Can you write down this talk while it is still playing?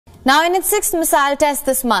Now, in its sixth missile test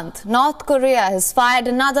this month, North Korea has fired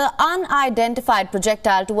another unidentified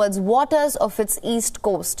projectile towards waters of its east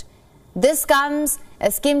coast. This comes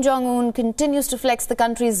as Kim Jong-un continues to flex the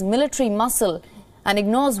country's military muscle and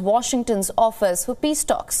ignores Washington's offers for peace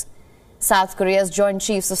talks. South Korea's Joint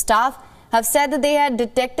Chiefs of Staff have said that they had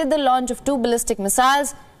detected the launch of 2 ballistic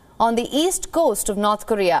missiles on the east coast of North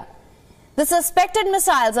Korea. The suspected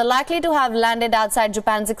missiles are likely to have landed outside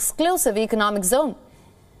Japan's exclusive economic zone.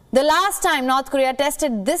 The last time North Korea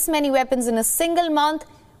tested this many weapons in a single month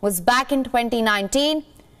was back in 2019.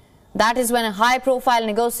 That is when a high-profile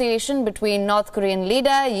negotiation between North Korean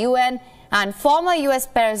leader, UN, and former US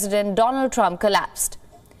President Donald Trump collapsed.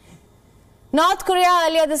 North Korea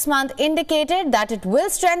earlier this month indicated that it will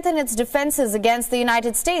strengthen its defenses against the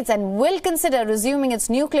United States and will consider resuming its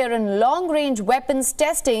nuclear and long-range weapons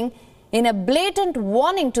testing in a blatant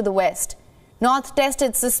warning to the West. North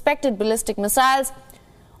tested suspected ballistic missiles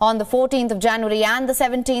on the 14th of January and the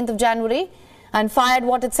 17th of January and fired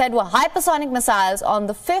what it said were hypersonic missiles on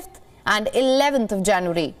the 5th and 11th of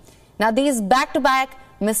January. Now, these back-to-back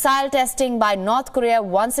missile testing by North Korea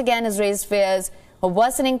once again has raised fears of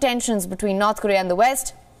worsening tensions between North Korea and the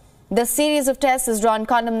West. This series of tests has drawn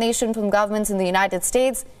condemnation from governments in the United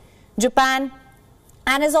States, Japan,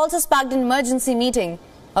 and has also sparked an emergency meeting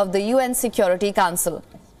of the UN Security Council.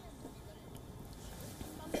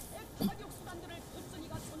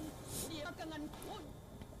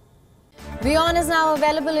 WION is now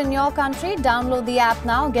available in your country. Download the app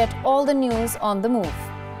now. Get all the news on the move.